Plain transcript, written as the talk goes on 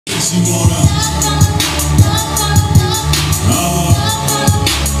She wanna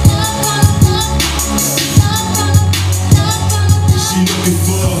she looking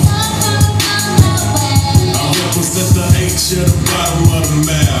for I represent the H at the bottom of the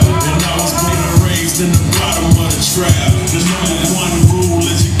map. And I was born and raised in the bottom of the trap. The #1 rule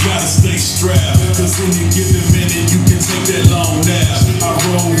is you gotta stay strapped, cause any given minute you can take that long nap. I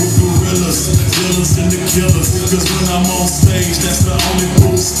roll with gorillas, dealers and the killers, cause when I'm on stage that's the only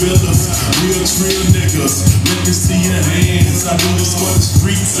pool spillers. Real trill niggas, let me see your hands. I do this for the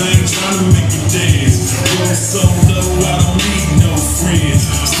streets, I ain't trying to make you dance. Roll so low, I don't need no friends.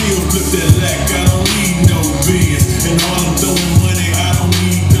 Still flip that lack, I don't need no bins. And all I'm throwing money, I don't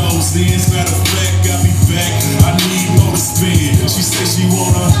need those ends. Matter of fact, I'll be back, I need more to spend. She said she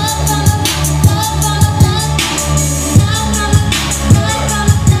wanna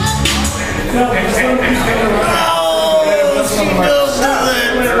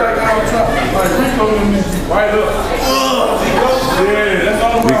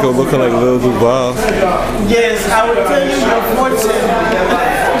Rico looking like Lil Duval. Yes, I would tell you your fortune.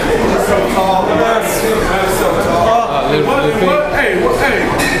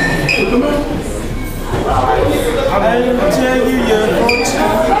 I will tell you your fortune.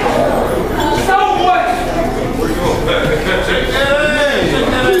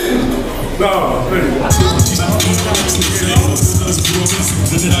 No,